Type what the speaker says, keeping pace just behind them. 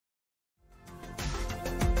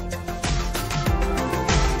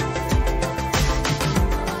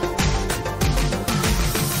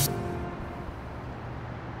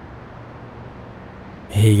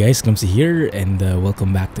Hey guys, Clumsy here, and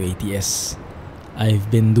welcome back to ATS. I've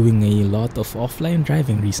been doing a lot of offline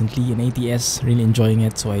driving recently in ATS, really enjoying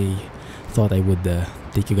it, so I thought I would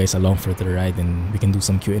take you guys along for the ride and we can do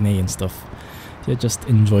some Q&A and stuff. Yeah, just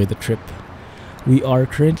enjoy the trip. We are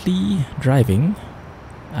currently driving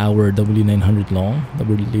our W900 long,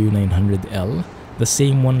 W900L, the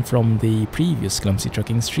same one from the previous Clumsy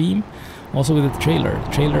trucking stream, also with a trailer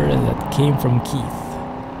that came from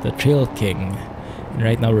Keith, the Trail King. And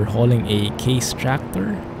right now we're hauling a case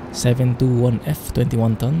tractor, 721F,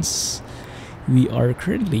 21 tons. We are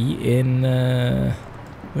currently in,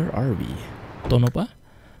 where are we? Tonopah?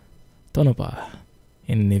 Tonopah,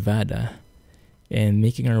 in Nevada. And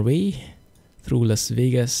making our way through Las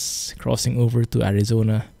Vegas, crossing over to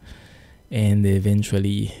Arizona, and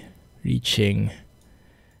eventually reaching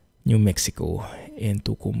New Mexico in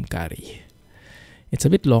Tucumcari. It's a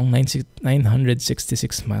bit long,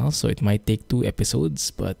 966 miles, so it might take 2 episodes,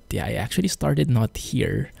 but yeah, I actually started not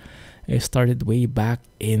here. I started way back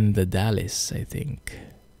in the Dalles, I think,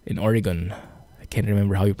 in Oregon. I can't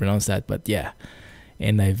remember how you pronounce that, but yeah.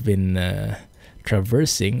 And I've been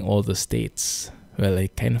traversing all the states. Well, I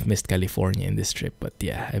kind of missed California in this trip, but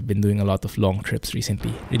yeah, I've been doing a lot of long trips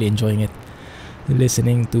recently. Really enjoying it.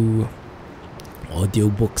 Listening to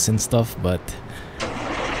audiobooks and stuff, but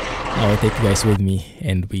I'll take you guys with me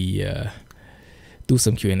and we do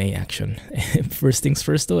some Q&A action. First things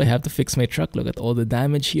first though, I have to fix my truck. Look at all the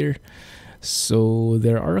damage here. So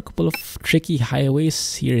there are a couple of tricky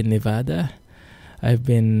highways here in Nevada. I've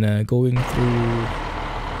been going through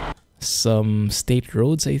some state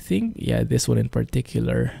roads, I think. Yeah, this one in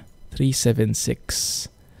particular, 376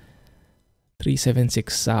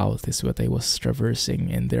 South is what I was traversing,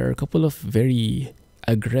 and there are a couple of very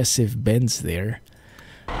aggressive bends there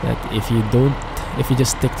that if you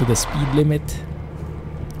just stick to the speed limit,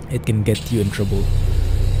 it can get you in trouble.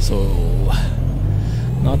 So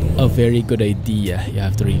not a very good idea. You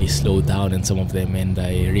have to really slow down in some of them, and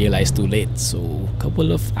I realized too late. So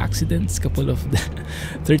couple of accidents, couple of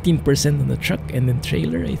 13% on the truck and then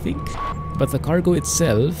trailer, I think. But the cargo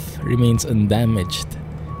itself remains undamaged.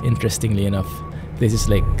 Interestingly enough, this is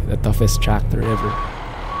like the toughest tractor ever.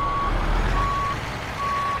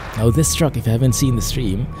 Now this truck, if you haven't seen the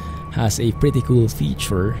stream, has a pretty cool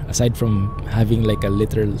feature. Aside from having like a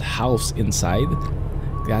literal house inside,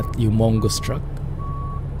 that humongous truck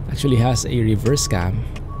actually has a reverse cam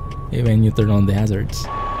when you turn on the hazards.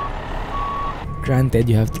 Granted,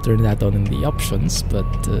 you have to turn that on in the options, but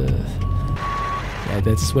yeah,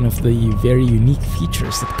 that's one of the very unique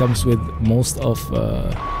features that comes with most of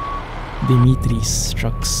Dimitri's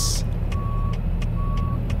trucks.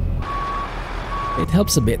 It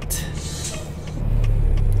helps a bit.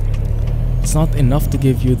 It's not enough to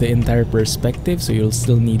give you the entire perspective, so you'll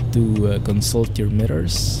still need to consult your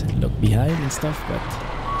mirrors, look behind and stuff, but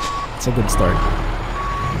it's a good start.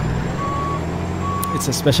 It's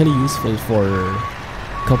especially useful for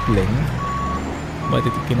coupling, but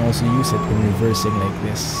you can also use it when reversing like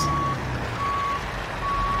this.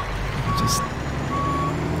 Just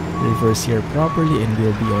reverse here properly and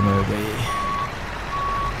we'll be on our way.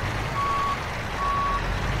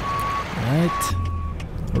 Right,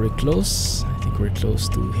 are we close? I think we're close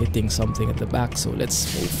to hitting something at the back, so let's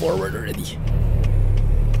move forward already.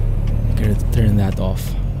 I'm gonna turn that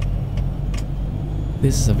off.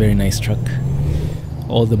 This is a very nice truck.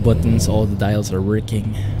 All the buttons, all the dials are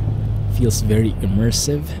working. Feels very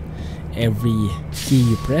immersive. Every key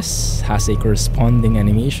you press has a corresponding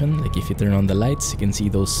animation. Like if you turn on the lights, you can see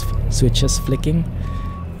those switches flicking.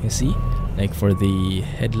 You see? Like for the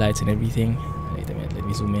headlights and everything. Wait a minute, let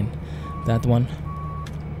me zoom in. That one.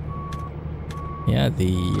 Yeah,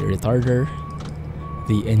 the retarder,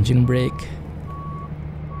 the engine brake,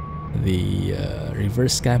 the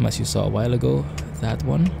reverse cam as you saw a while ago, that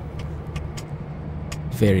one.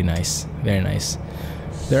 Very nice, very nice.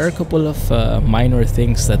 There are a couple of minor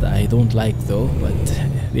things that I don't like though, but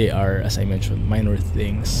they are, as I mentioned, minor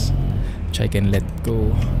things which I can let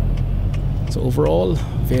go. So overall,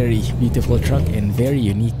 very beautiful truck and very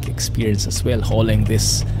unique experience as well, hauling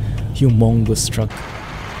this humongous truck.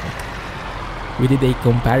 We did a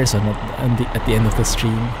comparison at the end of the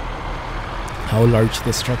stream how large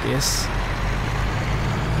this truck is,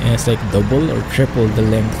 and it's like double or triple the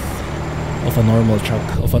length of a normal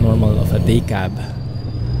truck, of a day cab.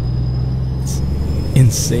 It's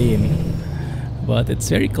insane, but it's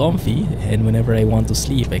very comfy, and whenever I want to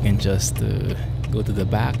sleep I can just go to the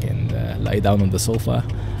back and lie down on the sofa.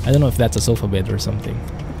 I don't know if that's a sofa bed or something.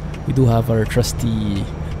 We do have our trusty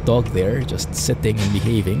dog there, just sitting and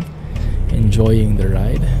behaving, enjoying the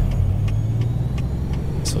ride.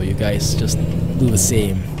 So you guys just do the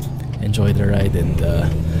same. Enjoy the ride, and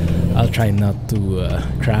I'll try not to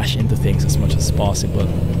crash into things as much as possible.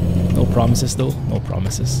 No promises though, no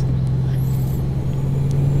promises.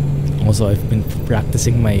 Also, I've been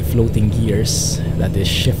practicing my floating gears, that is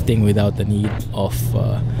shifting without the need of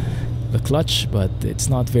the clutch, but it's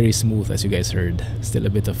not very smooth as you guys heard. Still a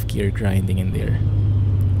bit of gear grinding in there.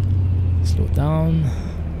 Slow down.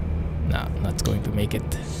 Nah, not going to make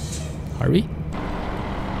it. Are we?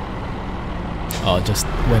 Oh, just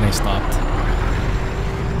when I stopped.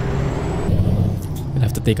 I'll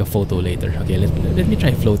have to take a photo later. Okay, let me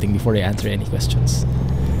try floating before I answer any questions.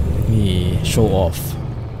 Let me show off.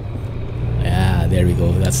 Yeah, there we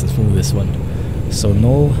go. That's the smoothest one. So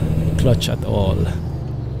no clutch at all.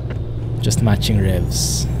 Just matching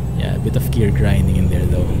revs. Yeah, a bit of gear grinding in there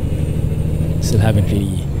though. Still haven't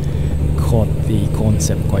really caught the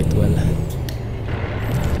concept quite well.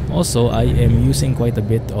 Also, I am using quite a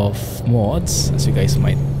bit of mods, as you guys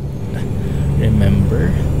might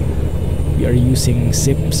remember. We are using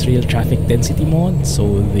SIP's real traffic density mod,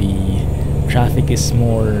 so the traffic is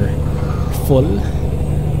more full,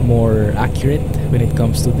 more accurate when it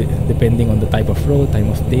comes to depending on the type of road, time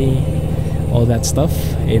of day, all that stuff,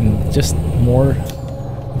 and just more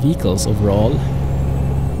vehicles overall.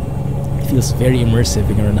 It feels very immersive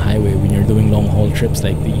when you're on the highway, when you're doing long haul trips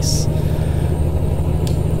like these.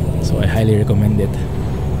 So I highly recommend it.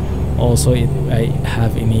 Also, I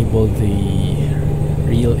have enabled the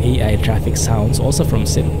real AI traffic sounds also from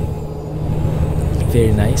SIP.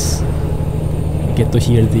 Very nice. You get to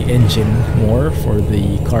hear the engine more for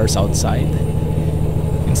the cars outside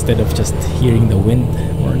instead of just hearing the wind,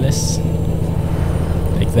 more or less.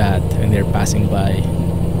 Like that when they're passing by.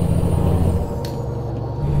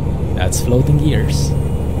 That's floating gears.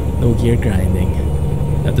 No gear grinding.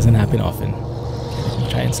 That doesn't happen often.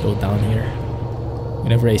 Try and slow down here.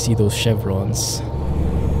 Whenever I see those chevrons,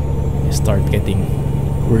 I start getting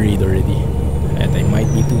worried already that I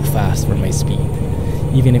might be too fast for my speed.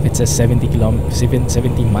 Even if it says 70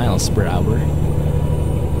 miles per hour,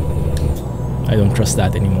 I don't trust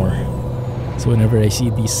that anymore. So whenever I see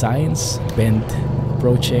these signs, bend,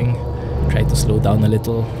 approaching, try to slow down a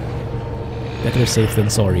little. Better safe than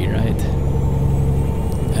sorry, right?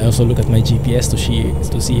 I also look at my GPS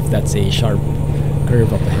to see if that's a sharp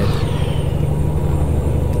curve up ahead.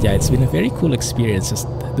 But yeah, it's been a very cool experience just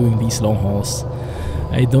doing these long hauls.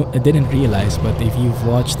 I didn't realize, but if you've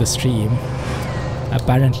watched the stream,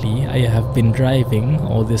 apparently I have been driving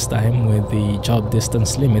all this time with the job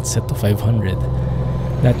distance limit set to 500.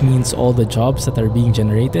 That means all the jobs that are being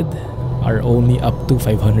generated are only up to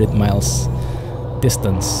 500 miles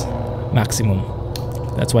distance maximum.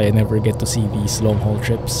 That's why I never get to see these long haul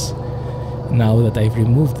trips. Now that I've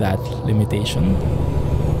removed that limitation,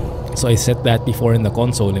 so I set that before in the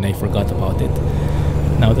console and I forgot about it.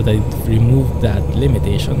 Now that I've removed that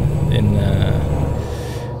limitation, then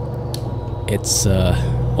it's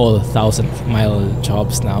all 1,000-mile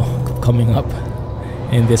jobs now coming up,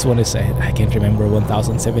 and this one is I can't remember,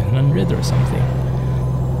 1,700 or something.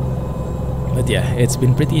 But yeah, it's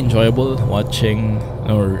been pretty enjoyable watching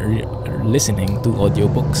or listening to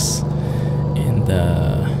audiobooks, and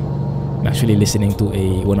I'm actually listening to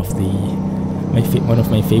one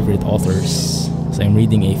of my favorite authors. So I'm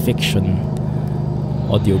reading a fiction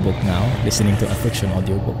audiobook now, listening to a fiction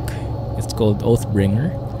audiobook. It's called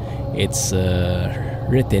Oathbringer. It's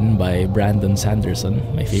written by Brandon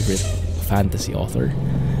Sanderson, my favorite fantasy author,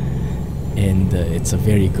 and it's a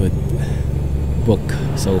very good book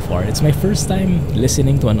so far. It's my first time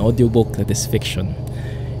listening to an audiobook that is fiction,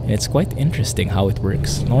 and it's quite interesting how it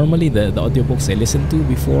works. Normally the audiobooks I listened to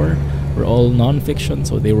before were all non-fiction,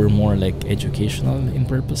 so they were more like educational in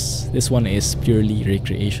purpose. This one is purely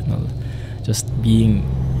recreational, just being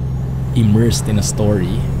immersed in a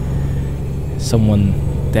story, someone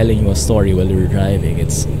telling you a story while you're driving.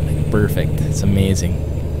 It's like perfect. It's amazing.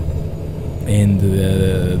 And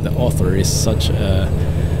the author is such a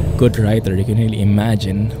good writer. You can really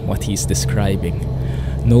imagine what he's describing.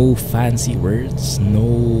 No fancy words,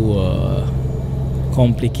 no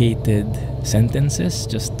complicated sentences,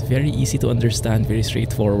 just very easy to understand, very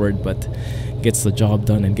straightforward, but gets the job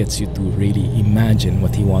done and gets you to really imagine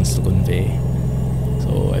what he wants to convey.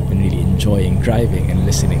 So I've been really enjoying driving and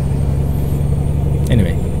listening.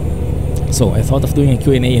 Anyway, so I thought of doing a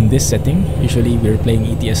Q&A in this setting. Usually we're playing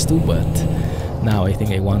ATS 2, but now I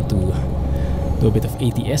think I want to do a bit of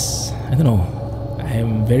ATS. I don't know,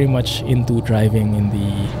 I'm very much into driving in the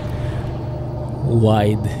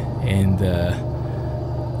wide and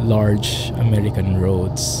large American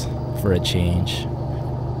roads for a change.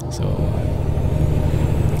 So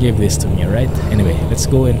give this to me, alright? Anyway, let's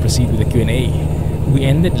go and proceed with the Q&A. We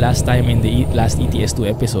ended last time in the last ETS2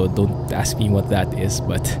 episode. Don't ask me what that is,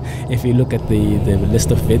 but if you look at the list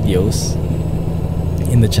of videos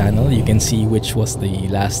in the channel, you can see which was the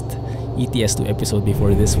last ETS2 episode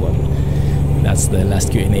before this one. That's the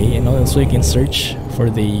last Q&A, and also you can search for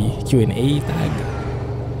the Q&A tag,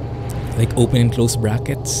 like open and close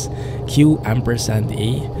brackets Q ampersand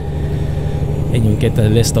A, and you'll get a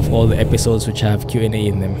list of all the episodes which have Q&A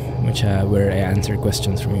in them, which where I answer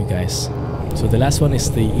questions from you guys. So the last one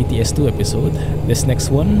is the ETS2 episode.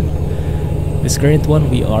 This current one,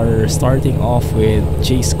 we are starting off with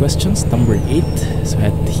Jay's questions, number 8. So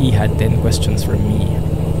he had 10 questions from me.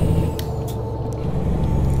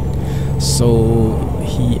 So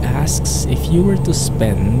he asks, if you were to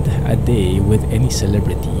spend a day with any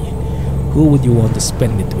celebrity, who would you want to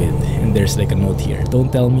spend it with? And there's like a note here.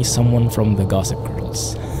 Don't tell me someone from the Gossip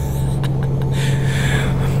Girls.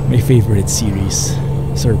 My favorite series,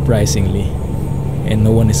 surprisingly. And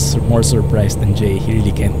no one is more surprised than Jay. He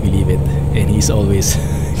really can't believe it. And he's always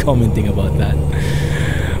commenting about that.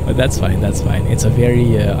 But that's fine, that's fine. It's a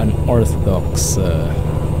very unorthodox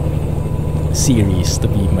series to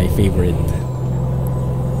be my favorite.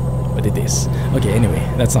 But it is. Okay, anyway,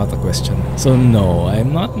 that's not the question. So no,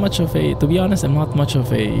 I'm not much of a, to be honest, I'm not much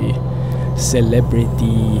of a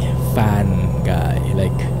celebrity fan guy.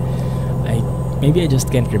 Like, maybe I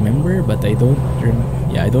just can't remember, but I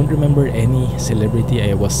don't remember any celebrity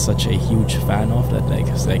I was such a huge fan of that like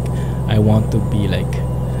it's like I want to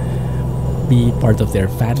be part of their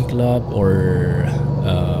fan club, or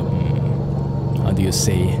how do you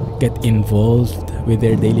say, get involved with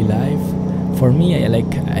their daily life. For me, I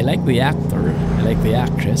like the actor, I like the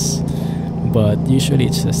actress, but usually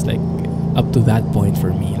it's just like up to that point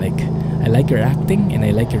for me. Like, I like your acting and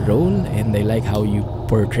I like your role and I like how you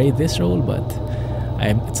portray this role, but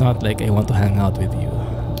it's not like I want to hang out with you,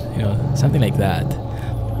 something like that.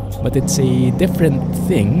 But it's a different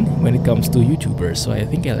thing when it comes to YouTubers, so I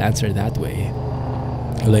think I'll answer that way.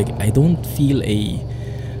 Like, I don't feel a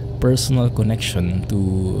personal connection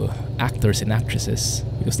to actors and actresses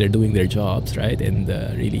because they're doing their jobs, right, and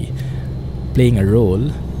really playing a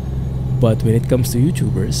role. But when it comes to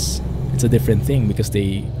YouTubers, it's a different thing because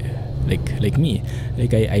they like me,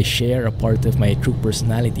 like I share a part of my true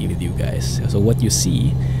personality with you guys. So what you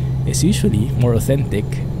see is usually more authentic,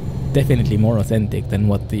 definitely more authentic than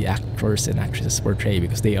what the actors and actresses portray,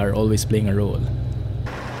 because they are always playing a role.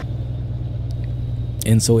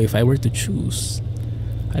 And so if I were to choose,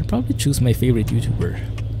 I'd probably choose my favorite YouTuber,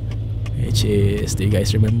 which is, do you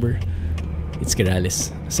guys remember? It's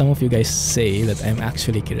Kirales. Some of you guys say that I'm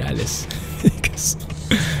actually Kirales because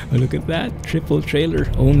oh, look at that, triple trailer,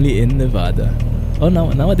 only in Nevada. Oh,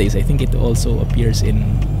 nowadays I think it also appears in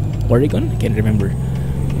Oregon. I can't remember.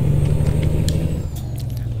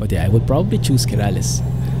 But yeah, I would probably choose Kirales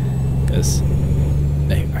because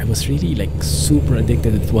I was really like super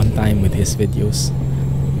addicted at one time with his videos,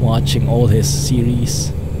 watching all his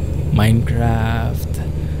series, Minecraft,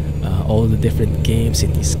 all the different games,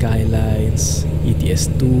 City Skylines,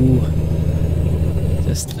 ETS2.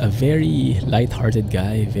 Just a very light-hearted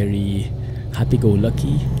guy, very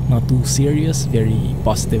happy-go-lucky, not too serious, very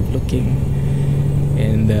positive-looking,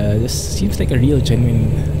 and just seems like a real,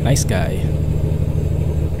 genuine, nice guy.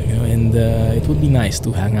 And it would be nice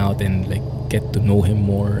to hang out and like get to know him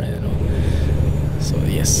more. So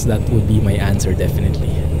yes, that would be my answer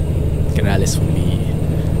definitely. Kirales would be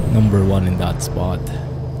number 1 in that spot.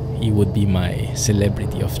 He would be my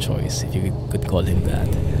celebrity of choice, if you could call him that.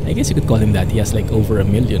 I guess you could call him that. He has like over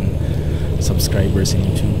 1 million subscribers in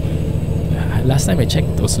YouTube. Last time I checked,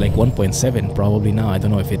 it was like 1.7. Probably now, I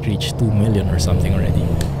don't know if it reached 2 million or something already.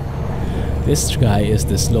 This guy is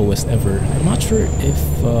the slowest ever. I'm not sure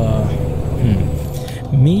if...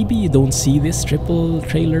 maybe you don't see this triple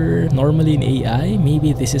trailer normally in AI.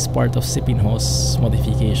 Maybe this is part of Sipinho's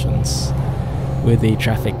modifications with the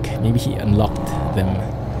traffic. Maybe he unlocked them.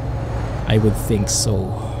 I would think so.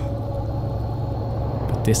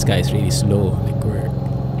 But this guy is really slow. Like, we're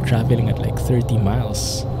traveling at like 30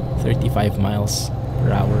 miles, 35 miles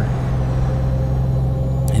per hour.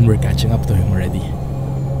 And we're catching up to him already.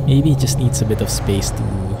 Maybe he just needs a bit of space to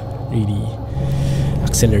really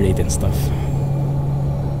accelerate and stuff.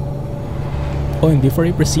 Oh, and before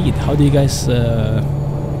we proceed, how do you guys... I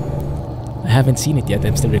haven't seen it yet,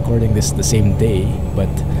 I'm still recording this the same day, but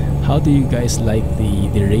how do you guys like the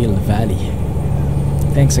Rail Valley?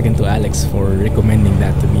 Thanks again to Alex for recommending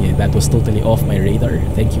that to me. That was totally off my radar.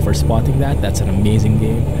 Thank you for spotting that. That's an amazing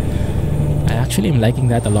game. I actually am liking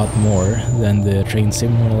that a lot more than the Train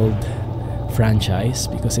Sim World franchise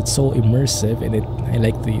because it's so immersive, and I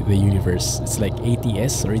like the universe. It's like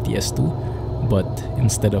ATS or ATS2, but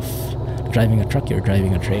instead of driving a truck, you're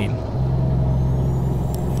driving a train.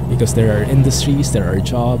 Because there are industries, there are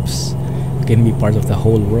jobs, you can be part of the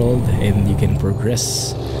whole world, and you can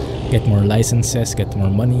progress, get more licenses, get more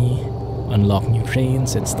money, unlock new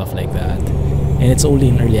trains and stuff like that. And it's only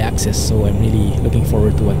in early access, so I'm really looking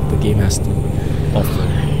forward to what the game has to offer.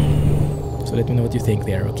 So let me know what you think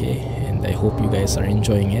there, okay? And I hope you guys are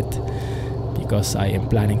enjoying it, because I am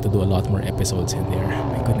planning to do a lot more episodes in there.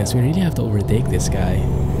 My goodness, we really have to overtake this guy.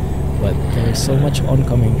 But there's so much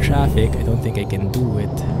oncoming traffic, I don't think I can do it.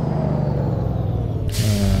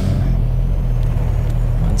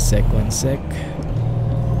 One sec.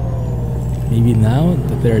 Maybe now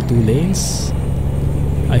that there are 2 lanes,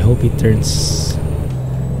 I hope he turns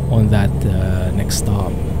on that next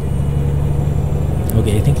stop.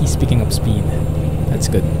 Okay, I think he's picking up speed. That's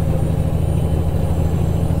good.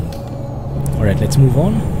 Alright, let's move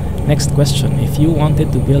on. Next question. If you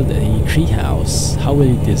wanted to build a treehouse, how will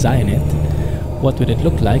you design it? What would it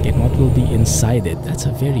look like, and what will be inside it? That's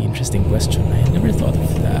a very interesting question. I never thought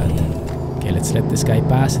of that. Okay, let's let this guy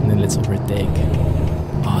pass, and then let's overtake.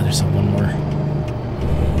 Oh, there's one more.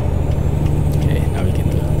 Okay, now we can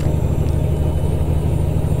do it.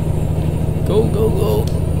 Go, go, go!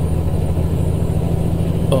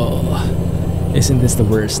 Oh, isn't this the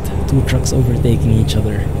worst? 2 trucks overtaking each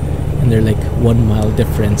other, and they're like 1 mile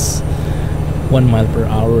difference, 1 mile per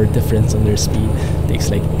hour difference on their speed. It takes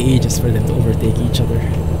like ages for them to overtake each other.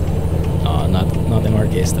 Oh, not in our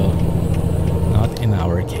case though. Not in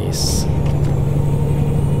our case.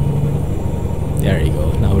 There you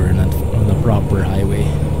go. Now we're on the proper highway.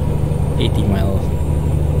 80-mile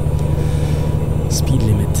speed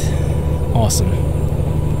limit. Awesome.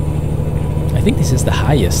 I think this is the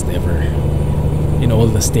highest ever in all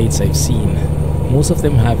the states I've seen. Most of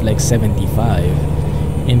them have like 75.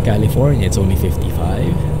 In California it's only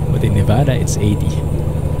 55, but in Nevada it's 80.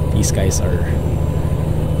 These guys are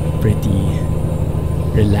pretty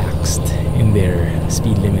relaxed in their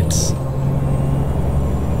speed limits.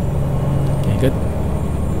 Okay, good.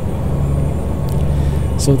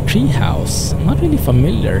 So treehouse, I'm not really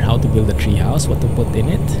familiar how to build a treehouse, what to put in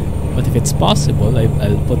it, but if it's possible,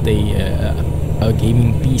 I'll put a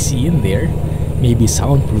gaming PC in there, maybe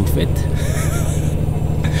soundproof it,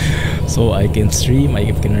 so I can stream,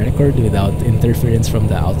 I can record without interference from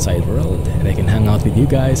the outside world, and I can hang out with you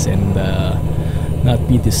guys and not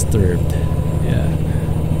be disturbed. Yeah,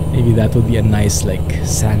 maybe that would be a nice like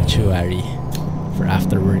sanctuary for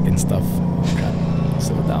after work and stuff. Oh crap,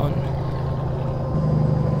 slow down.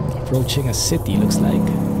 Approaching a city, looks like.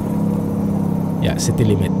 Yeah, city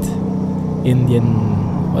limit.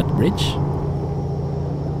 Indian what bridge?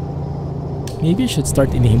 Maybe I should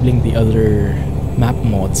start enabling the other map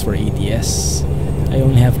mods for ATS. I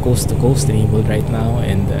only have coast to coast enabled right now,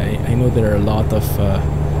 and I know there are a lot of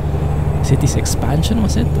cities expansion.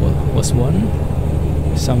 Was it? Was one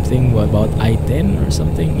something about I-10 or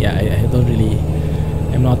something? Yeah, I don't really.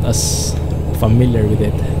 I'm not as familiar with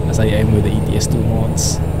it as I am with the ETS2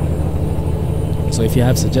 mods. So if you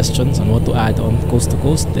have suggestions on what to add on coast to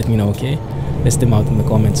coast, let me know, okay? List them out in the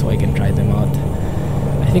comments so I can try them out.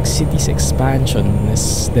 I think cities expansion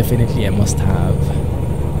is definitely a must-have.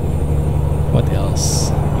 What else?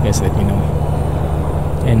 You guys let me know.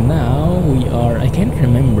 And now we are, I can't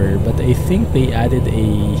remember, but I think they added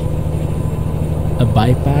a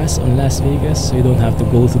bypass on Las Vegas, so you don't have to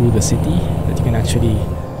go through the city, that you can actually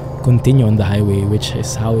continue on the highway, which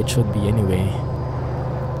is how it should be anyway.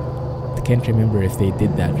 I can't remember if they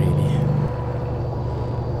did that really.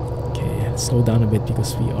 Okay, let's slow down a bit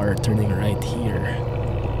because we are turning right here.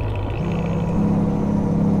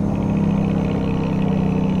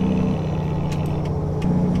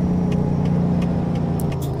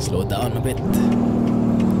 Slow down a bit.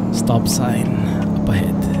 Stop sign up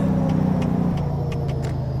ahead.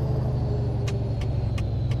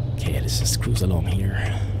 Okay, let's just cruise along here.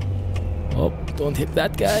 Oh, don't hit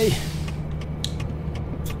that guy.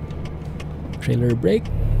 Trailer brake.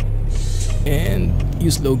 And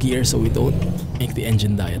use low gear so we don't make the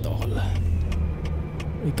engine die at all.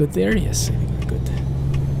 We good there? Yes, I think we're good.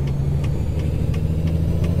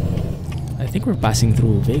 I think we're passing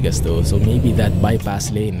through Vegas though, so maybe that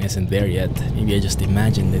bypass lane isn't there yet. Maybe I just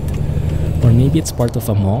imagined it. Or maybe it's part of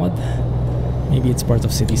a mod. Maybe it's part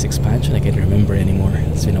of city's expansion. I can't remember anymore.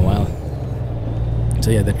 It's been a while.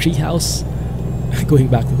 So yeah, the treehouse, going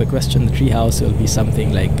back to the question, the treehouse will be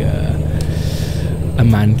something like a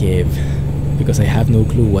man cave, because I have no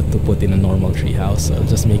clue what to put in a normal treehouse, so I'll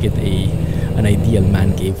just make it an ideal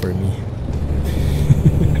man cave for me.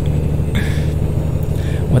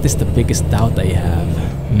 What is the biggest doubt I have?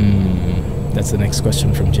 That's the next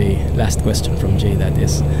question from Jay. Last question from Jay, that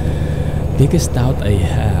is. Biggest doubt I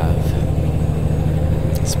have.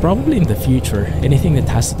 It's probably in the future. Anything that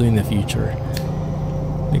has to do in the future.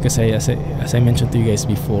 Because as I mentioned to you guys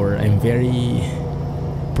before, I'm very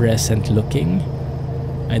present looking.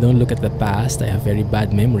 I don't look at the past. I have very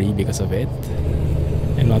bad memory because of it.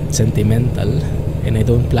 I'm not sentimental, and I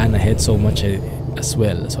don't plan ahead so much as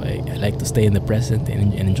well. So I like to stay in the present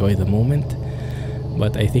and enjoy the moment.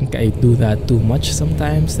 But I think I do that too much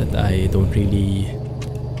sometimes, that I don't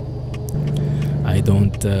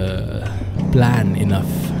plan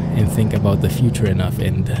enough and think about the future enough,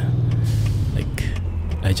 and like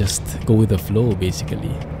I just go with the flow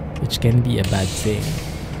basically, which can be a bad thing.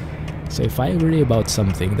 So if I worry about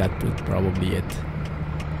something, that would probably it.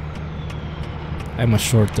 I'm a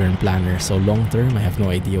short-term planner, so long-term I have no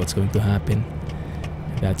idea what's going to happen.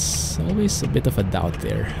 That's always a bit of a doubt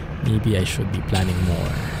there. Maybe I should be planning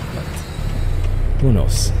more, but who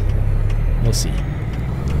knows? We'll see.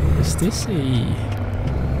 Is this a...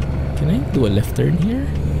 Can I do a left turn here?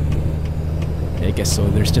 I guess so.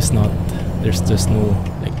 There's just no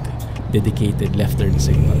like dedicated left turn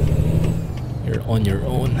signal. You're on your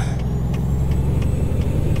own.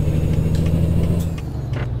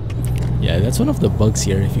 Yeah, that's one of the bugs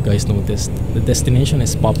here, if you guys noticed. The destination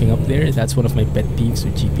is popping up there. That's one of my pet peeves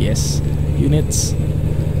with GPS units.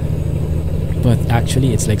 But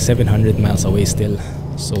actually, it's like 700 miles away still.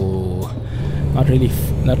 So, not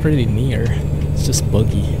really near. It's just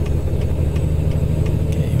buggy.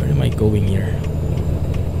 Okay, where am I going here?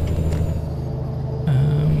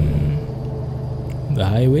 The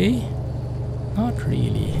highway? Not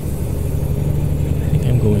really. I think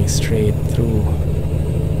I'm going straight through.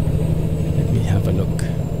 Let me have a look.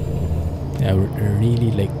 Yeah, we're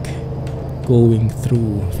really like going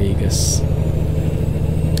through Vegas.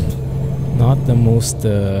 Not the most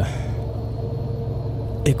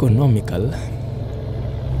economical,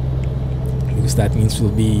 because that means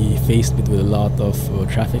we'll be faced with a lot of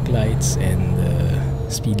traffic lights,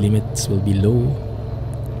 and speed limits will be low.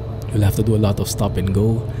 We'll have to do a lot of stop and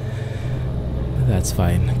go. That's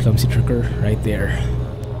fine. Clumsy trucker right there.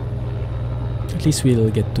 At least we'll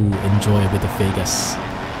get to enjoy a bit of Vegas.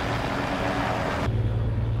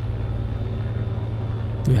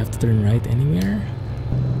 Do we have to turn right anywhere?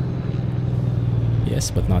 Yes,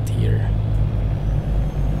 but not here.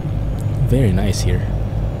 Very nice here.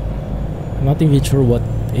 I'm not even sure what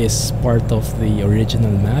is part of the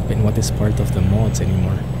original map and what is part of the mods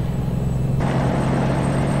anymore.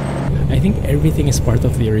 I think everything is part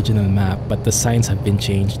of the original map, but the signs have been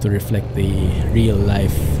changed to reflect the real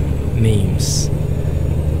life names.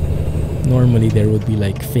 Normally there would be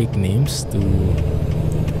like fake names to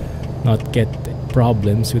not get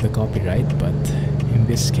problems with the copyright, but in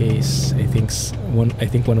this case I think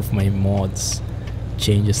one of my mods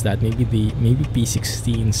changes that. Maybe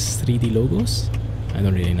P16's 3D logos? I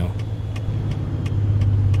don't really know.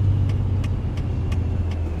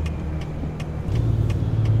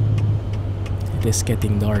 It is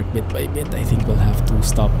getting dark bit by bit. I think we'll have to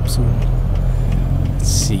stop soon. Let's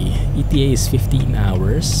see. ETA is 15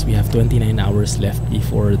 hours. We have 29 hours left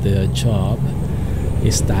before the job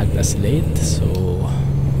is tagged as late, so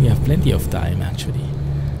we have plenty of time actually.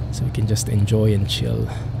 So we can just enjoy and chill.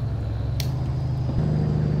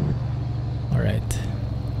 Alright.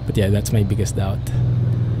 But yeah, that's my biggest doubt.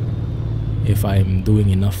 If I'm doing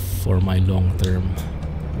enough for my long-term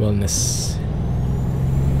wellness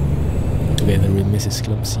together with Mrs.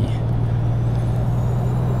 Clumsy.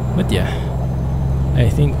 But yeah, I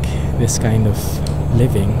think this kind of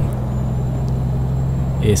living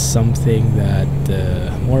is something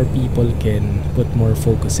that more people can put more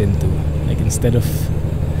focus into. Like, instead of...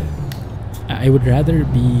 I would rather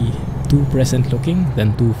be too present looking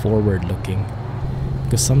than too forward looking,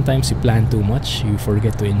 because sometimes you plan too much, you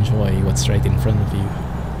forget to enjoy what's right in front of you.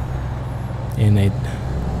 And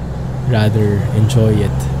I'd rather enjoy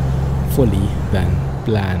it fully than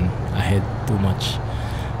plan ahead too much.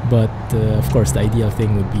 But of course the ideal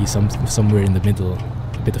thing would be somewhere in the middle,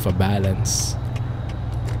 a bit of a balance.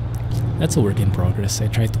 That's a work in progress. I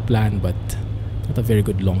try to plan, but not a very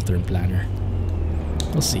good long-term planner.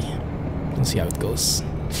 We'll see. We'll see how it goes.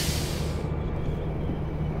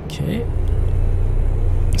 Okay,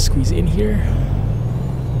 squeeze in here.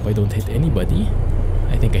 Hope I don't hit anybody.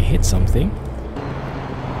 I think I hit something.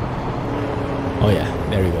 Oh yeah,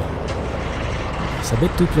 there we go. It's a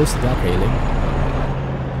bit too close to that railing.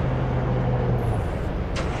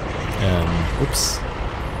 Oops.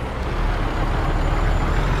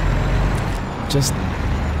 Just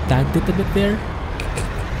tagged it a bit there.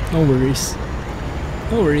 No worries.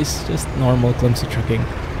 No worries, just normal clumsy trucking.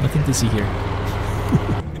 Nothing to see here.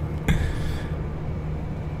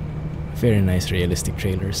 Very nice realistic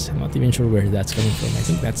trailers. I'm not even sure where that's coming from. I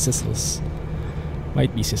think that's Sissel's.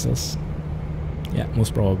 Might be Sissel's. Yeah,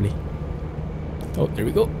 most probably. Oh, there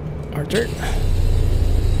we go. Our turn.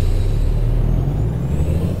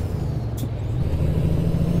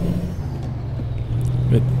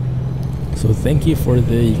 Good. So thank you for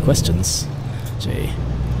the questions, Jay.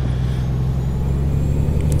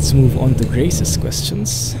 Let's move on to Grace's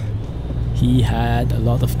questions. He had a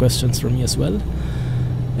lot of questions from me as well.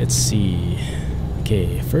 Let's see.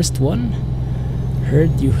 Okay, first one.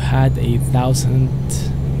 Heard you had 1,000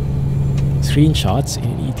 screenshots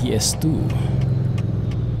in ETS2.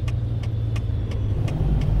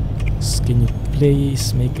 Can you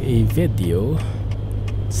please make a video?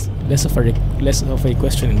 It's less of a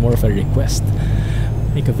question and more of a request.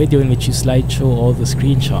 Make a video in which you slideshow all the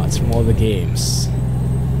screenshots from all the games,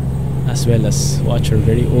 as well as watch your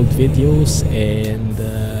very old videos and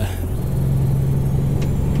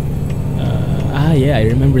yeah, I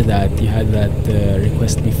remember that you had that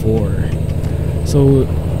request before. So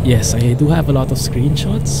yes, I do have a lot of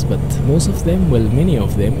screenshots, but most of them, well, many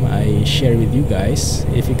of them I share with you guys.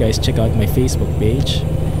 If you guys check out my Facebook page,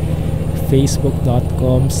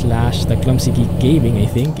 facebook.com/theclumsygeekgaming, I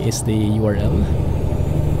think is the URL.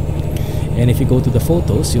 And if you go to the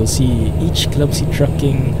photos, you'll see each Clumsy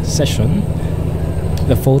trucking session,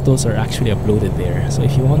 the photos are actually uploaded there. So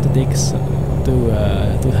if you want to take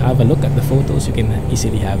to have a look at the photos, you can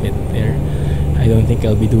easily have it there. I don't think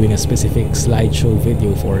I'll be doing a specific slideshow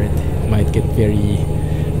video for it. It might get very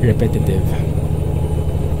repetitive.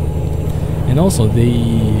 And also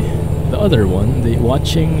the other one, the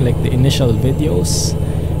watching like the initial videos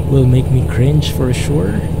will make me cringe for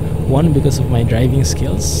sure. One, because of my driving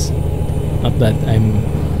skills. Not that I'm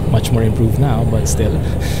much more improved now, but still.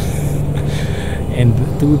 And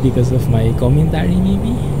two, because of my commentary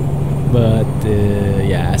maybe. But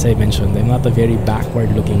yeah, as I mentioned, I'm not a very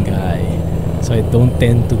backward looking guy, so I don't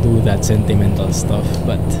tend to do that sentimental stuff.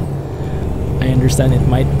 But I understand it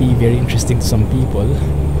might be very interesting to some people.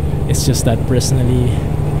 It's just that personally,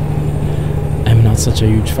 I'm not such a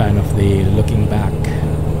huge fan of the looking back.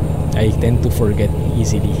 I tend to forget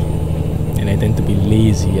easily, and I tend to be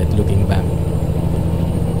lazy at looking back.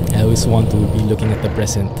 I always want to be looking at the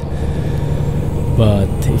present. But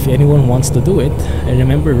if anyone wants to do it, I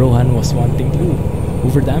remember Rohan was wanting to do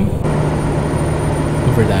Hoover Dam.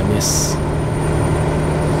 Hoover Dam, yes.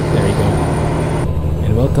 There you go.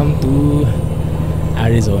 And welcome to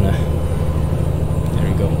Arizona. There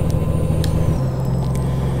you go.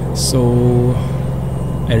 So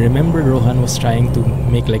I remember Rohan was trying to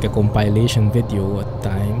make like a compilation video at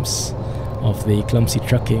times of the clumsy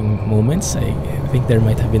trucking moments. I think there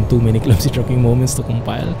might have been too many clumsy trucking moments to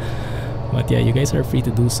compile. But yeah, you guys are free to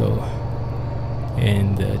do so.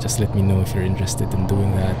 And just let me know if you're interested in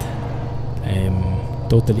doing that. I'm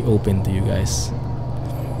totally open to you guys.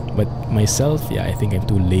 But myself, yeah, I think I'm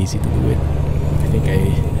too lazy to do it. I think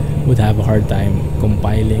I would have a hard time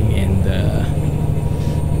compiling and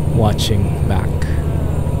watching back.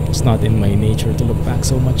 It's not in my nature to look back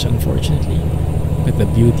so much, unfortunately. But the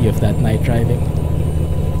beauty of that night driving,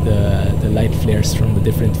 the light flares from the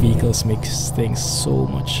different vehicles makes things so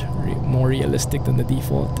much more realistic than the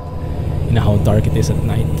default. You know how dark it is at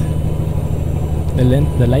night.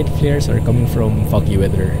 The light flares are coming from foggy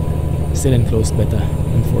weather. Still in closed beta,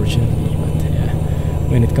 unfortunately. But yeah,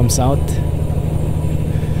 when it comes out,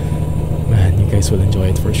 man, you guys will enjoy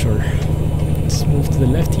it for sure. Let's move to the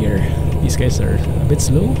left here. These guys are a bit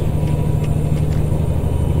slow.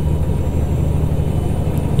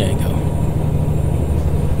 There you go.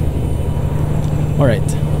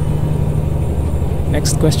 Alright.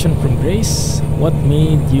 Next question from Grace. What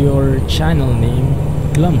made your channel name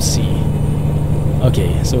Clumsy?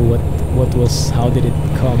 Okay, so how did it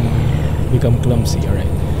become Clumsy? Alright.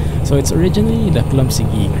 So it's originally the Clumsy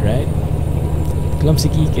Geek, right? Clumsy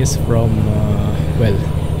Geek is from, well,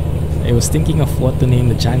 I was thinking of what to name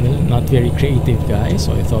the channel. Not very creative guy,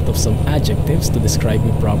 so I thought of some adjectives to describe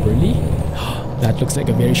me properly. That looks like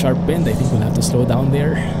a very sharp bend. I think we'll have to slow down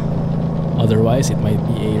there. Otherwise, it might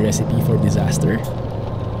be a recipe for disaster.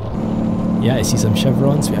 Yeah, I see some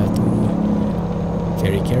chevrons. We have to be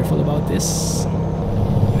very careful about this.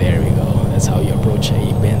 There we go. That's how you approach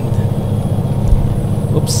a bend.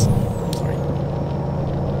 Oops. Sorry.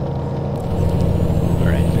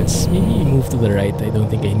 Alright, let's maybe move to the right. I don't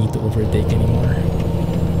think I need to overtake anymore.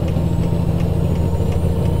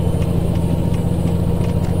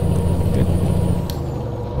 Good.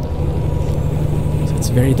 So it's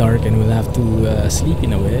very dark and we'll have to sleep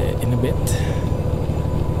in a bit.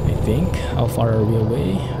 think. How far are we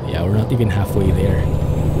away? Yeah, we're not even halfway there.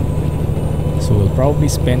 So we'll probably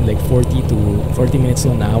spend like 40 minutes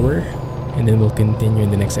to an hour, and then we'll continue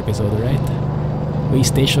in the next episode, right? Way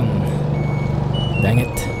station. Dang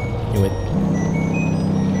it. Knew it.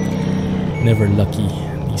 Never lucky,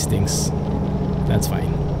 these things. That's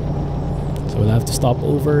fine. So we'll have to stop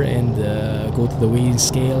over and go to the weighing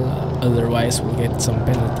scale. Otherwise, we'll get some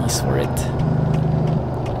penalties for it.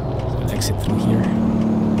 So we'll exit through here.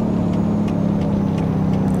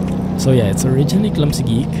 So yeah, it's originally Clumsy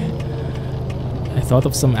Geek. I thought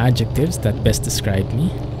of some adjectives that best describe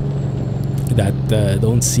me, that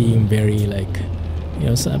don't seem very like, you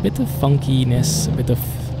know, so a bit of funkiness, a bit of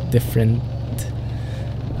different,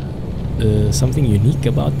 something unique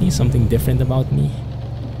about me, something different about me,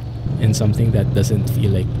 and something that doesn't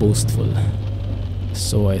feel like boastful.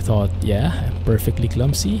 So I thought, yeah, I'm perfectly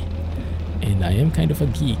clumsy, and I am kind of a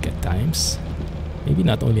geek at times, maybe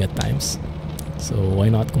not only at times, so why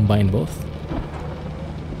not combine both?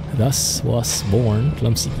 Thus was born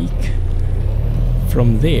Clumsy Geek.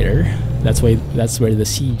 From there, that's where the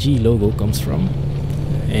CG logo comes from.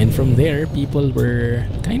 And from there, people were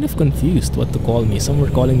kind of confused what to call me. Some were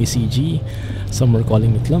calling me CG, some were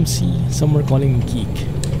calling me Clumsy, some were calling me Geek.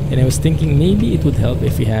 And I was thinking maybe it would help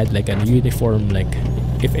if we had like a uniform, like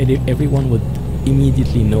if everyone would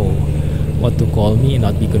immediately know what to call me and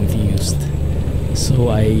not be confused.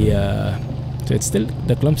 So so it's still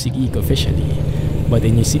the Clumsy Geek officially. But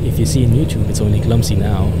then if you see in YouTube, it's only Clumsy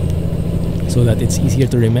now, so that it's easier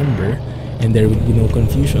to remember, and there would be no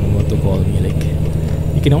confusion on what to call me. Like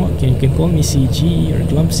you can call me CG or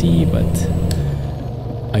Clumsy, but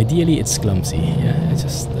ideally it's Clumsy. Yeah, it's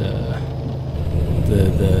just the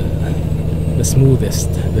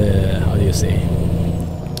smoothest, how do you say,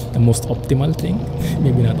 the most optimal thing.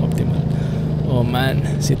 Maybe not optimal. Oh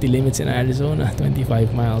man, city limits in Arizona,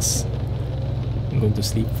 25 miles. I'm going to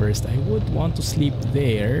sleep first. I would want to sleep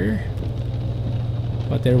there,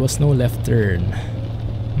 but there was no left turn.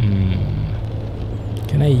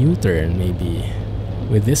 Can I U-turn maybe?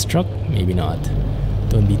 With this truck? Maybe not.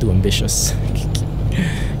 Don't be too ambitious.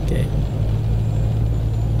 Okay.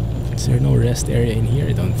 Is there no rest area in here?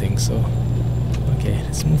 I don't think so. Okay,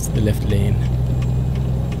 let's move to the left lane.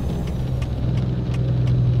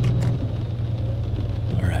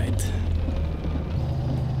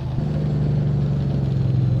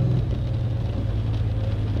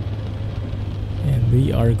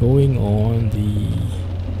 We are going on the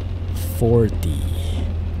 40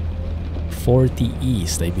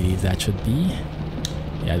 east, I believe that should be.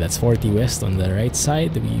 Yeah, that's 40 west on the right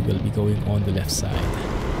side. We will be going on the left side.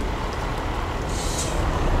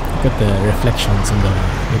 Look at the reflections on the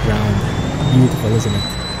ground. Beautiful, isn't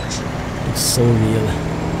it? Looks so real.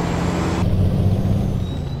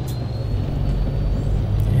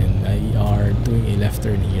 Doing a left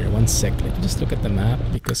turn here. One sec, let me just look at the map,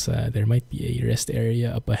 because there might be a rest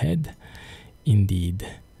area up ahead. Indeed.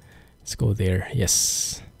 Let's go there.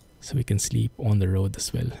 Yes, so we can sleep on the road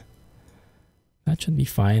as well. That should be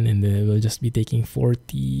fine, and then we'll just be taking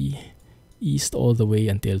 40 east all the way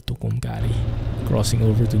until Tucumcari, crossing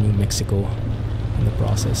over to New Mexico in the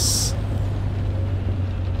process.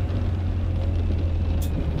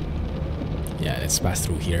 Yeah, let's pass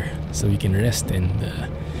through here so we can rest, and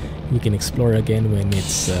we can explore again when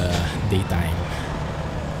it's daytime.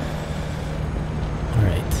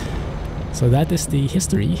 Alright, so that is the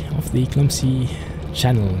history of the Clumsy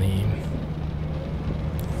channel name.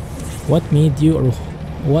 What made you, or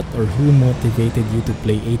what or who motivated you to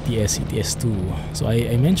play ATS, ATS2? So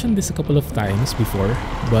I mentioned this a couple of times before,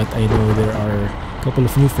 but I know there are a couple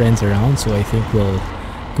of new friends around, so I think we'll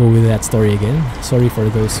go with that story again. Sorry for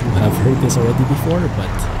those who have heard this already before, but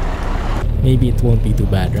maybe it won't be too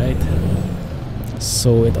bad, right?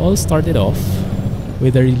 So it all started off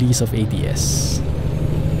with the release of ATS.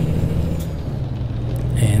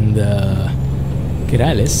 And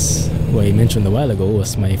Kirales, who I mentioned a while ago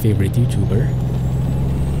was my favorite YouTuber,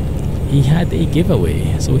 he had a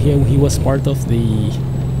giveaway. So he was part of the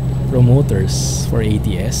promoters for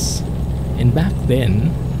ATS. And back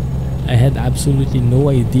then, I had absolutely no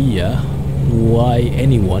idea why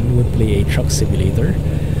anyone would play a truck simulator.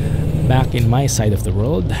 Back in my side of the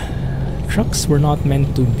world, trucks were not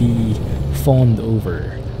meant to be fawned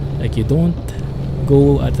over. Like, you don't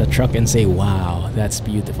go at the truck and say, wow, that's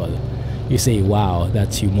beautiful. You say, wow,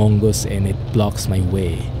 that's humongous and it blocks my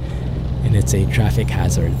way and it's a traffic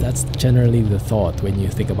hazard. That's generally the thought when you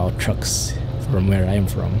think about trucks from where I am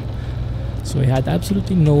from. So I had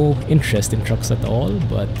absolutely no interest in trucks at all,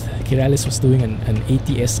 but Kirales was doing an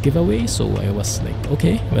ATS giveaway, so I was like,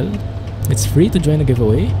 okay, well, it's free to join a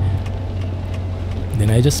giveaway. then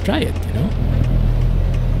I just try it, you know.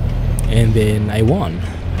 And then I won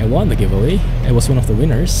the giveaway. I was one of the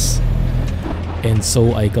winners, and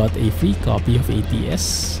so I got a free copy of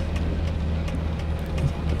ATS.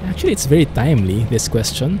 Actually, it's very timely, this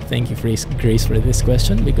question. Thank you, Grace, for this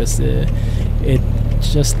question, because it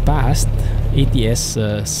just passed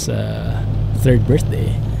ATS's third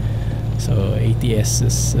birthday. So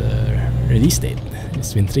ATS's release date.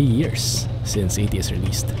 It's been 3 years since ATS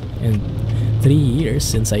released, and 3 years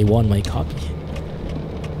since I won my copy.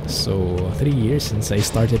 So 3 years since I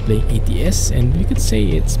started playing ATS, and we could say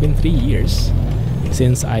it's been 3 years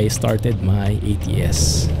since I started my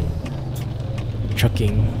ATS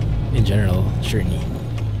trucking in general journey.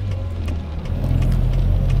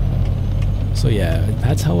 So yeah,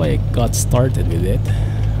 that's how I got started with it.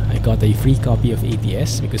 I got a free copy of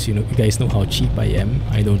ATS because you guys know how cheap I am.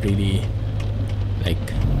 I don't really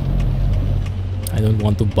I don't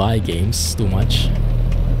want to buy games too much.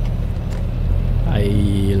 I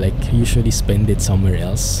usually spend it somewhere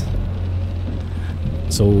else.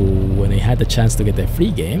 So when I had the chance to get a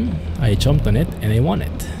free game, I jumped on it and I won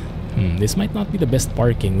it. This might not be the best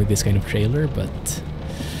parking with this kind of trailer, but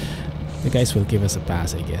the guys will give us a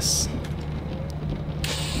pass, I guess.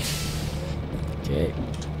 Okay,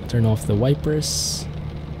 turn off the wipers,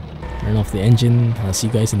 turn off the engine. I'll see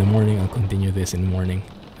you guys in the morning. I'll continue this in the morning.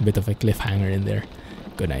 A bit of a cliffhanger in there.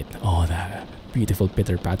 Good night. Oh, the beautiful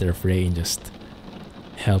pitter patter of rain just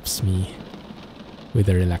helps me with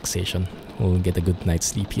the relaxation. We'll get a good night's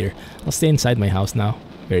sleep here. I'll stay inside my house now.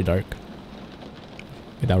 Very dark.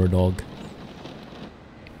 With our dog.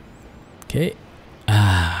 Okay.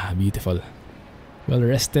 Ah, beautiful. Well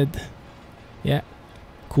rested. Yeah.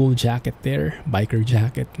 Cool jacket there. Biker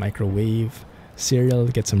jacket. Microwave. Cereal.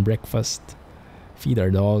 Get some breakfast. Feed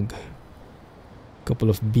our dog.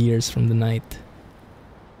 Couple of beers from the night.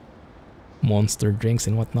 Monster drinks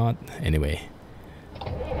and whatnot. Anyway.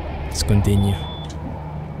 Let's continue.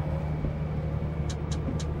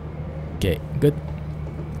 Okay, good.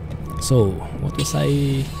 So, what was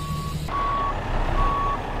I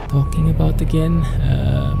talking about again?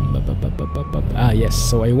 Yes,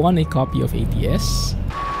 so I won a copy of ATS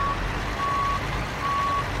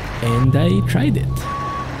and I tried it.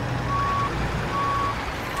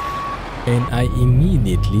 And I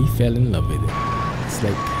immediately fell in love with it. It's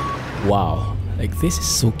like, wow, like this is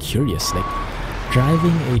so curious. Like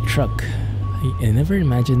driving a truck, I never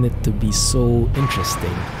imagined it to be so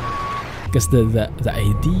interesting. Because the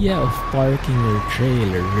idea of parking your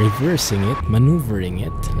trailer, reversing it, maneuvering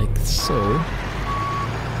it, like so,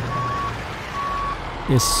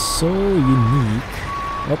 is so unique.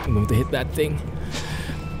 Oh, I'm going to hit that thing.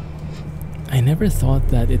 I never thought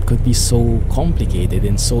that it could be so complicated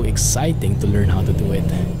and so exciting to learn how to do it.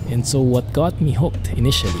 And so what got me hooked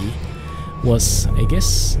initially was, I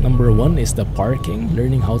guess, number one is the parking,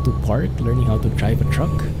 learning how to park, learning how to drive a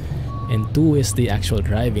truck. And two is the actual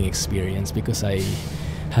driving experience, because I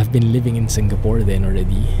have been living in Singapore then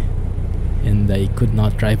already. And I could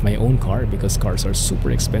not drive my own car because cars are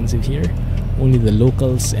super expensive here. Only the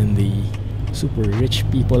locals and the super rich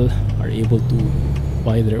people are able to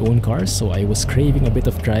buy their own cars. So I was craving a bit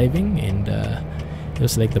of driving, and it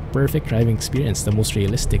was like the perfect driving experience, the most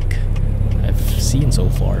realistic I've seen so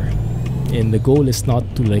far. And the goal is not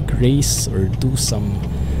to like race or do some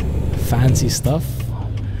fancy stuff.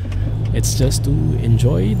 It's just to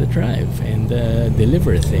enjoy the drive and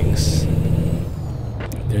deliver things.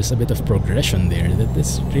 There's a bit of progression there.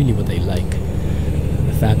 That's really what I like.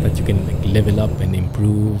 The fact that you can like level up and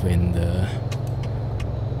improve and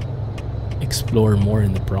explore more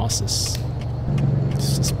in the process.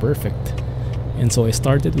 It's just perfect. And so I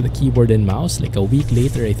started with a keyboard and mouse. Like a week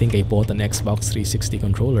later, I think I bought an Xbox 360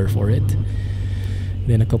 controller for it.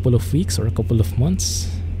 Then a couple of weeks or a couple of months,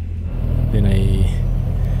 then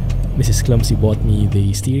Mrs. Clumsy bought me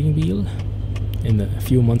the steering wheel. And a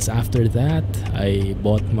few months after that, I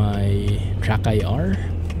bought my Track IR.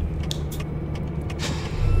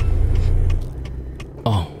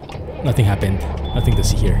 Oh, nothing happened. Nothing to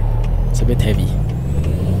see here. It's a bit heavy.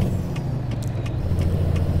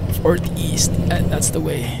 Northeast, that's the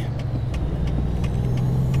way.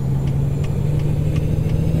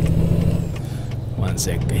 One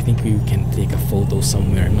sec, I think we can take a photo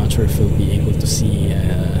somewhere. I'm not sure if we'll be able to see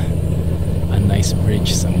a nice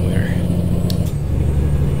bridge somewhere.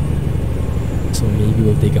 So maybe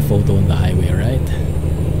we'll take a photo on the highway, alright?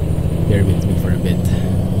 Bear with me for a bit.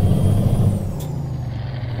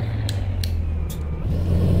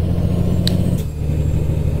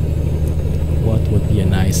 What would be a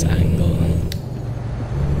nice angle?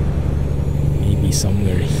 Maybe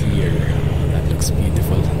somewhere here. Oh, that looks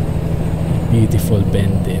beautiful. beautiful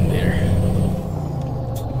bend in there.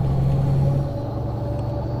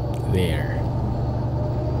 There.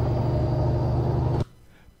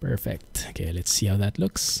 Perfect. Okay, let's see how that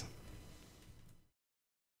looks.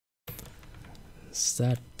 Is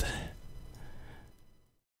that...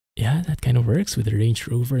 Yeah, that kind of works with the Range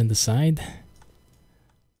Rover on the side.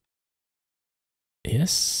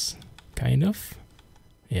 Yes, kind of.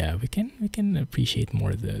 Yeah, we can appreciate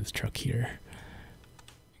more of the truck here.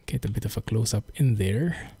 Get a bit of a close-up in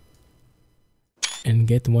there. And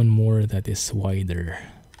get one more that is wider.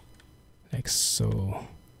 Like so.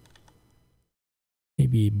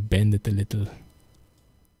 Maybe bend it a little.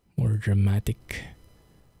 More dramatic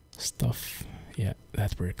stuff. Yeah,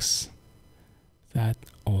 that works. That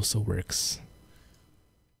also works.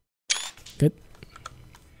 Good.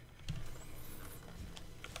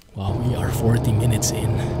 Wow, we are 40 minutes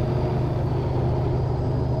in.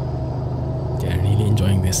 Yeah, really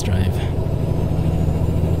enjoying this drive.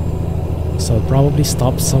 So I'll probably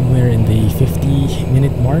stop somewhere in the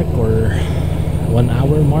 50-minute mark or 1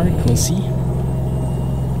 hour mark, we'll see.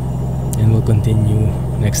 And we'll continue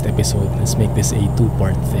next episode. Let's make this a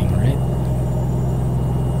 2-part thing, right?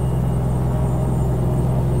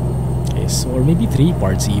 Okay, so or maybe 3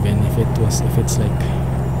 parts even if it's like,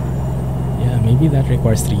 yeah, maybe that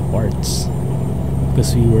requires 3 parts.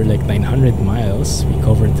 Because we were like 900 miles, we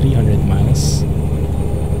covered 300 miles.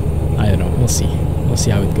 I don't know, we'll see. We'll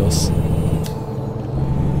see how it goes.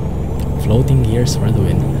 Floating gears for the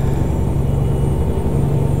win.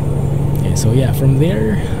 Okay, so yeah, from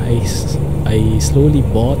there I slowly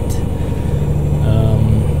bought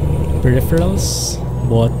peripherals,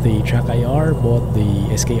 bought the track IR, bought the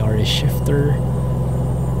SKRS shifter,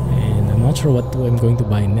 and I'm not sure what I'm going to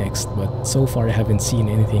buy next, but so far I haven't seen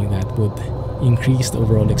anything that would increase the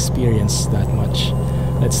overall experience that much.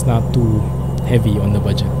 That's not too heavy on the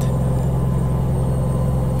budget.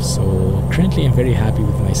 So currently I'm very happy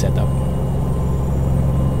with my setup.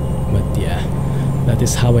 But yeah, that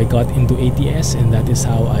is how I got into ATS, and that is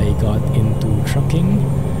how I got into trucking.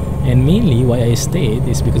 And mainly why I stayed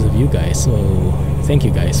is because of you guys. So thank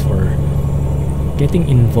you guys for getting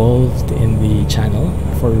involved in the channel,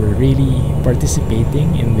 for really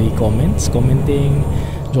participating in the comments, commenting,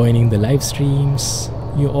 joining the live streams.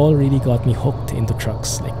 You all really got me hooked into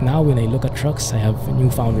trucks. Like now when I look at trucks, I have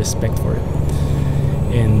newfound respect for it.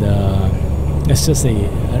 And let's just say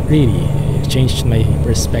really changed my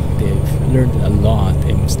perspective, learned a lot,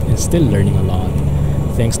 and still learning a lot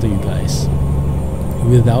thanks to you guys.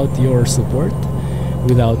 Without your support,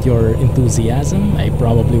 without your enthusiasm, I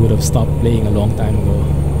probably would have stopped playing a long time ago.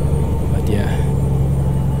 But yeah,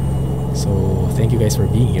 so thank you guys for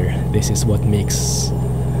being here. This is what makes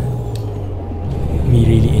me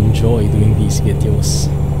really enjoy doing these videos,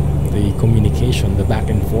 the communication, the back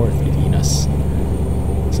and forth between us.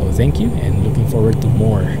 So thank you, and looking forward to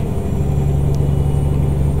more.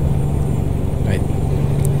 Right,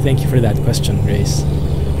 thank you for that question, Grace.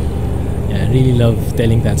 Yeah, I really love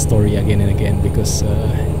telling that story again and again because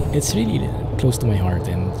it's really close to my heart,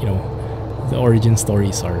 and you know, the origin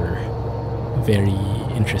stories are very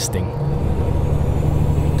interesting.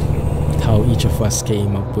 How each of us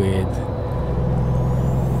came up with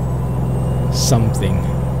something,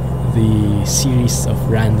 the series of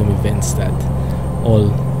random events that all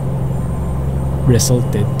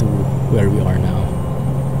resulted to where we are now.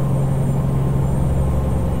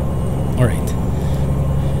 Alright,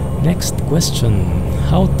 next question.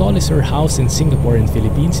 How tall is your house in Singapore and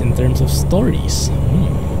Philippines in terms of stories?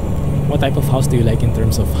 What type of house do you like in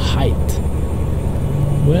terms of height?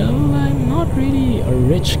 Well, I'm not really a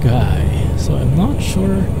rich guy, so I'm not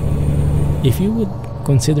sure if you would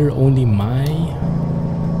consider only my...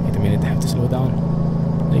 Wait a minute, I have to slow down.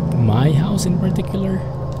 Like my house in particular,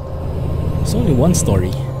 it's only 1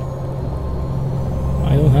 story.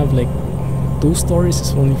 I don't have like 2 stories.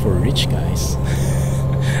 It's only for rich guys.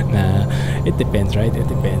 Nah, it depends, right? It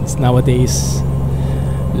depends. Nowadays,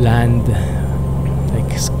 land,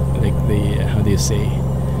 like the how do you say,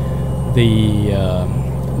 the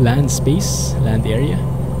land space, land area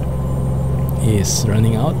is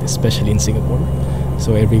running out, especially in Singapore.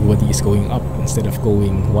 So everybody is going up instead of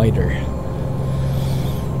going wider.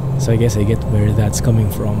 So I guess I get where that's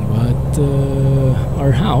coming from. But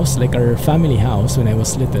our house, like our family house when I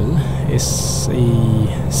was little, is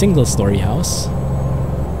a single-story house.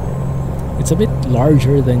 It's a bit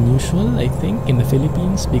larger than usual, I think, in the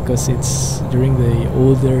Philippines because it's during the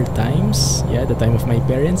older times, yeah, the time of my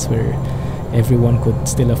parents, where everyone could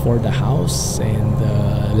still afford a house and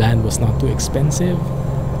land was not too expensive.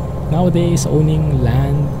 Nowadays, owning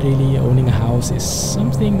land, really owning a house, is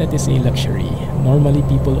something that is a luxury. Normally,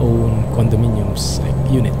 people own condominiums,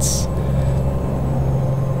 like units.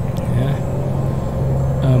 Yeah.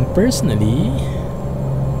 Personally,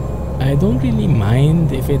 I don't really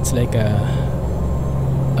mind if it's like a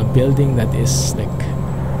building that is like,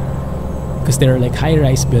 because there are like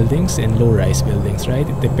high-rise buildings and low-rise buildings, right?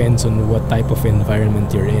 It depends on what type of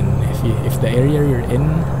environment you're in. If the area you're in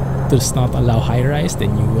does not allow high-rise,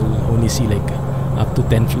 then you will only see like up to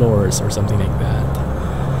 10 floors or something like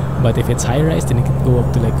that. But if it's high-rise, then it can go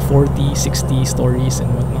up to like 40, 60 stories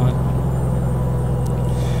and whatnot.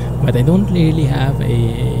 But I don't really have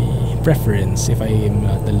a preference if I am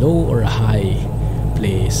at the low or a high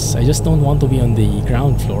place. I just don't want to be on the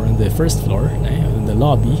ground floor, on the first floor, in the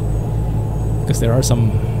lobby, because there are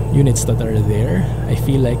some units that are there. I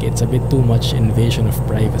feel like it's a bit too much invasion of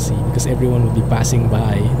privacy, because everyone will be passing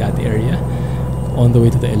by that area on the way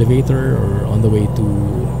to the elevator or on the way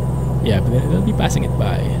to, yeah, but they'll be passing it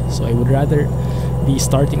by. So I would rather be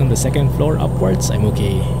starting on the second floor upwards. I'm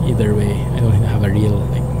okay either way. I don't have a real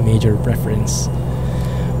like major preference.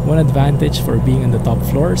 One advantage for being on the top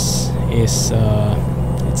floors is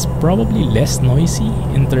it's probably less noisy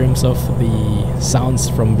in terms of the sounds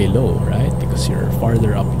from below, right? Because you're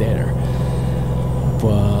farther up there.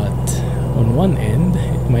 But on one end,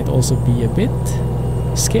 it might also be a bit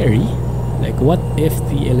scary. Like, what if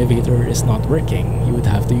the elevator is not working? You would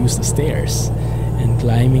have to use the stairs. And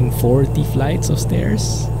climbing 40 flights of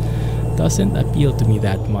stairs doesn't appeal to me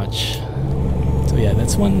that much. So yeah,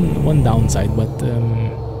 that's one downside. But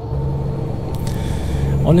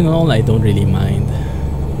all in all, I don't really mind.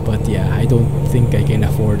 But yeah, I don't think I can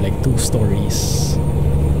afford like 2 stories.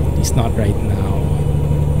 At least not right now.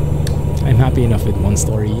 I'm happy enough with 1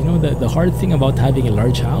 story. You know, the hard thing about having a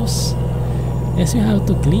large house is you have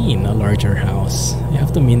to clean a larger house. You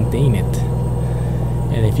have to maintain it.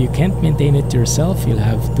 And if you can't maintain it yourself, you'll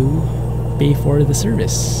have to pay for the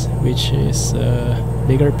service, which is a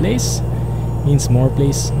bigger place, means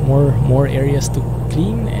more areas to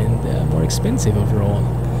clean, and more expensive overall.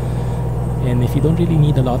 And if you don't really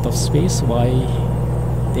need a lot of space, why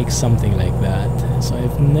take something like that? So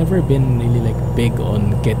I've never been really like big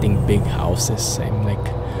on getting big houses. I'm like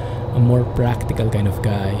a more practical kind of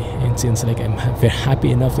guy, and since like I'm very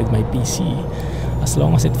happy enough with my PC, as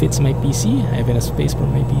long as it fits my PC, I have enough space for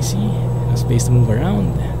my PC, enough space to move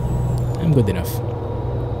around, I'm good enough.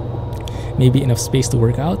 Maybe enough space to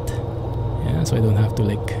work out, yeah, so I don't have to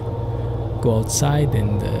like go outside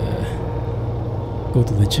and go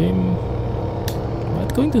to the gym.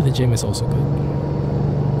 But going to the gym is also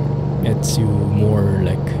good. Gets you more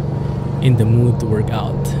like in the mood to work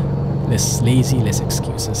out. Less lazy, less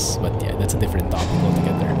excuses. But yeah, that's a different topic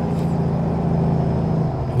altogether.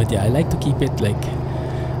 But yeah, I like to keep it like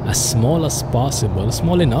as small as possible.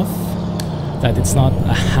 Small enough that it's not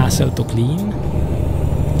a hassle to clean,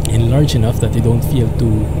 and large enough that you don't feel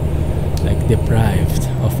too like deprived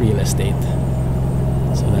of real estate.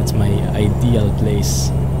 So that's my ideal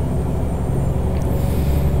place.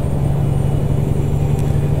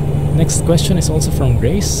 Next question is also from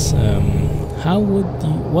Grace.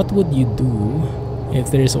 What would you do if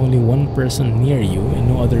there is only one person near you and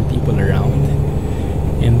no other people around?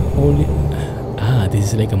 And only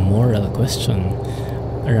this is like a moral question.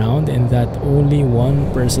 Around, and that only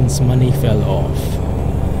one person's money fell off.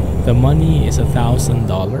 The money is $1,000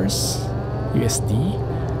 USD.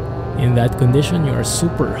 In that condition, you are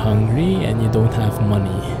super hungry and you don't have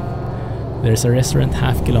money. There's a restaurant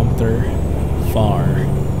half kilometer far.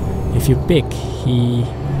 If you pick, he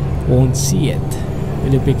won't see it.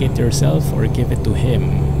 Will you pick it yourself or give it to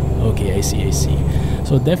him? Okay, I see.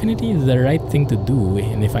 So definitely the right thing to do,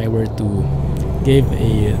 and if I were to give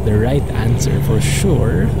the right answer, for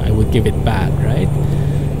sure I would give it back, right?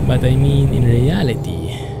 But I mean, in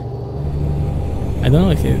reality, I don't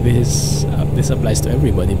know if this applies to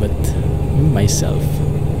everybody, but myself,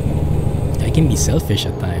 I can be selfish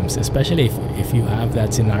at times, especially if you have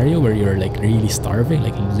that scenario where you're like really starving,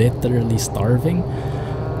 like literally starving,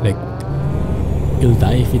 like you'll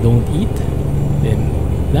die if you don't eat.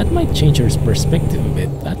 Then that might change your perspective a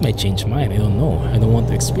bit. That might change mine. I don't know. I don't want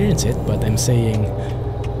to experience it, but I'm saying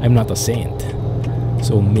I'm not a saint.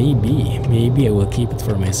 So maybe I will keep it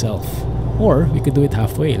for myself. Or we could do it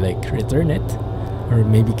halfway, like return it, or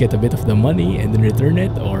maybe get a bit of the money and then return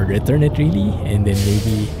it, or return it really and then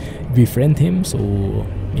maybe befriend him, so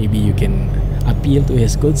maybe you can appeal to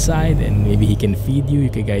his good side and maybe he can feed you. You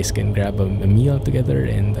guys can grab a meal together,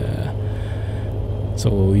 and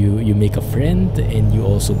so you make a friend and you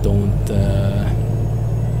also don't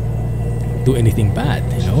do anything bad,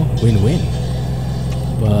 you know, win-win.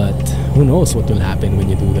 But who knows what will happen when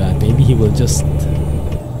you do that. Maybe he will just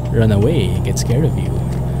run away, get scared of you.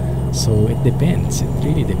 So it depends. It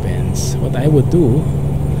really depends. What I would do,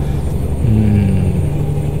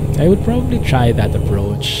 I would probably try that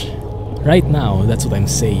approach. Right now, that's what I'm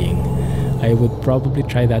saying. I would probably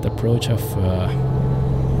try that approach of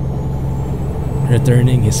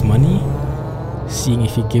returning his money, seeing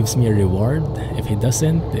if he gives me a reward. If he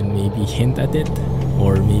doesn't, then maybe hint at it,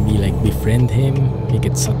 or maybe like befriend him, make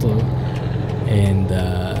it subtle, and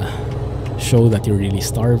show that you're really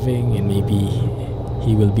starving, and maybe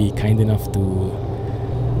he will be kind enough to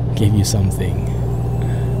give you something,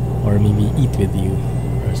 or maybe eat with you,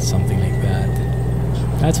 or something like that.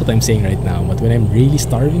 That's what I'm saying right now. But when I'm really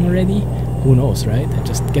starving already, who knows, right? I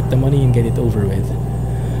just get the money and get it over with.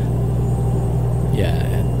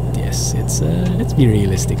 Yeah, yes, it's let's be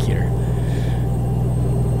realistic here.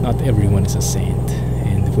 Not everyone is a saint,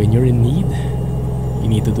 and when you're in need, you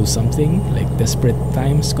need to do something. Like desperate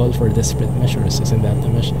times call for desperate measures. Isn't that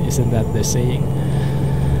the saying?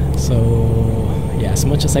 So yeah, as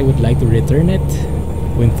much as I would like to return it,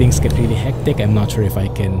 when things get really hectic, I'm not sure if I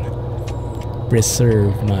can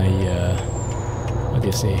preserve my what do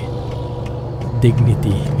you say,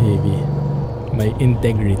 dignity, maybe my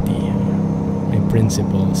integrity, my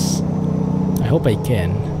principles. I hope I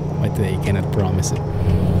can, but I cannot promise it.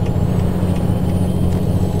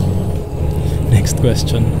 Next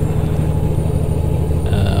question.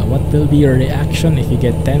 What will be your reaction if you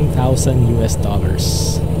get 10,000 US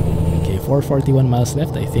dollars? Okay, 441 miles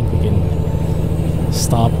left. I think we can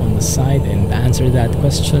stop on the side and answer that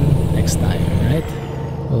question next time, right?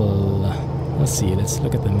 Well, let's see. Let's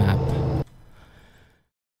look at the map.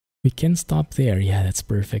 We can stop there. Yeah, that's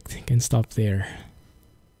perfect. We can stop there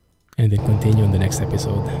and then continue in the next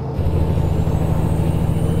episode.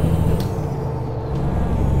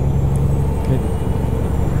 Good.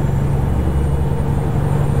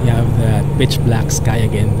 You have that pitch black sky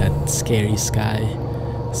again, that scary sky.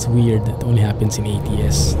 It's weird. It only happens in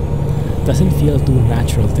ATS. Doesn't feel too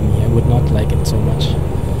natural to me. I would not like it so much.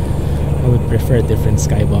 I would prefer a different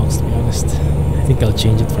skybox, to be honest. I think I'll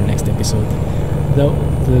change it for next episode. Though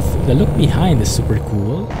the look behind is super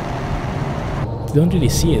cool. You don't really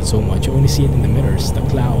see it so much. You only see it in the mirrors, the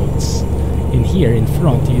clouds. In here, in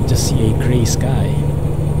front, you just see a gray sky.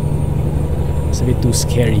 It's a bit too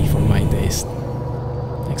scary for my taste.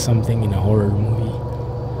 Like something in a horror movie.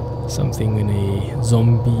 Something in a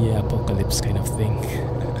zombie apocalypse kind of thing.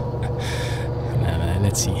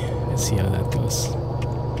 Let's see how that goes.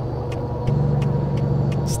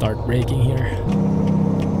 Start braking here.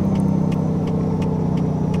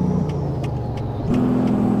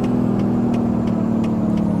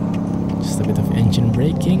 Just a bit of engine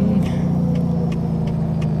braking.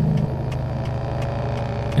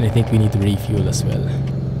 And I think we need to refuel as well.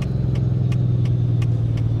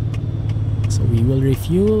 So we will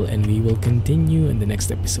refuel and we will continue in the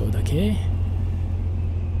next episode, okay?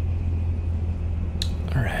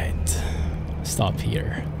 Alright, stop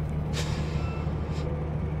here.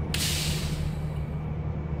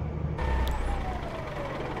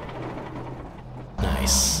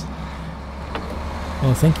 Nice.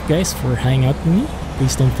 Well, thank you guys for hanging out with me.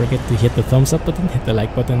 Please don't forget to hit the thumbs up button, hit the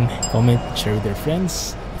like button, comment, share with your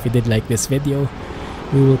friends. If you did like this video,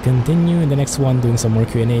 we will continue in the next one doing some more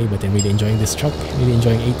Q&A, but I'm really enjoying this truck, really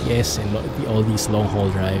enjoying ATS and all these long haul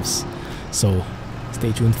drives. So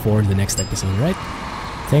stay tuned for the next episode, right?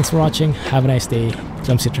 Thanks for watching, have a nice day,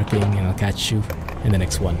 Clumsy Trucking, and I'll catch you in the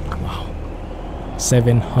next one. Wow,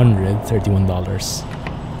 $731,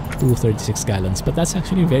 236 gallons, but that's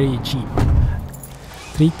actually very cheap.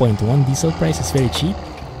 3.1 diesel price is very cheap.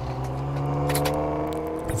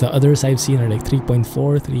 The others I've seen are like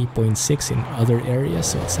 3.4, 3.6 in other areas,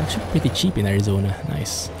 so it's actually pretty cheap in Arizona.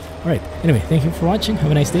 Nice. Alright, anyway, thank you for watching,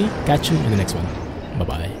 have a nice day, catch you in the next one.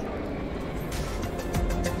 Bye-bye.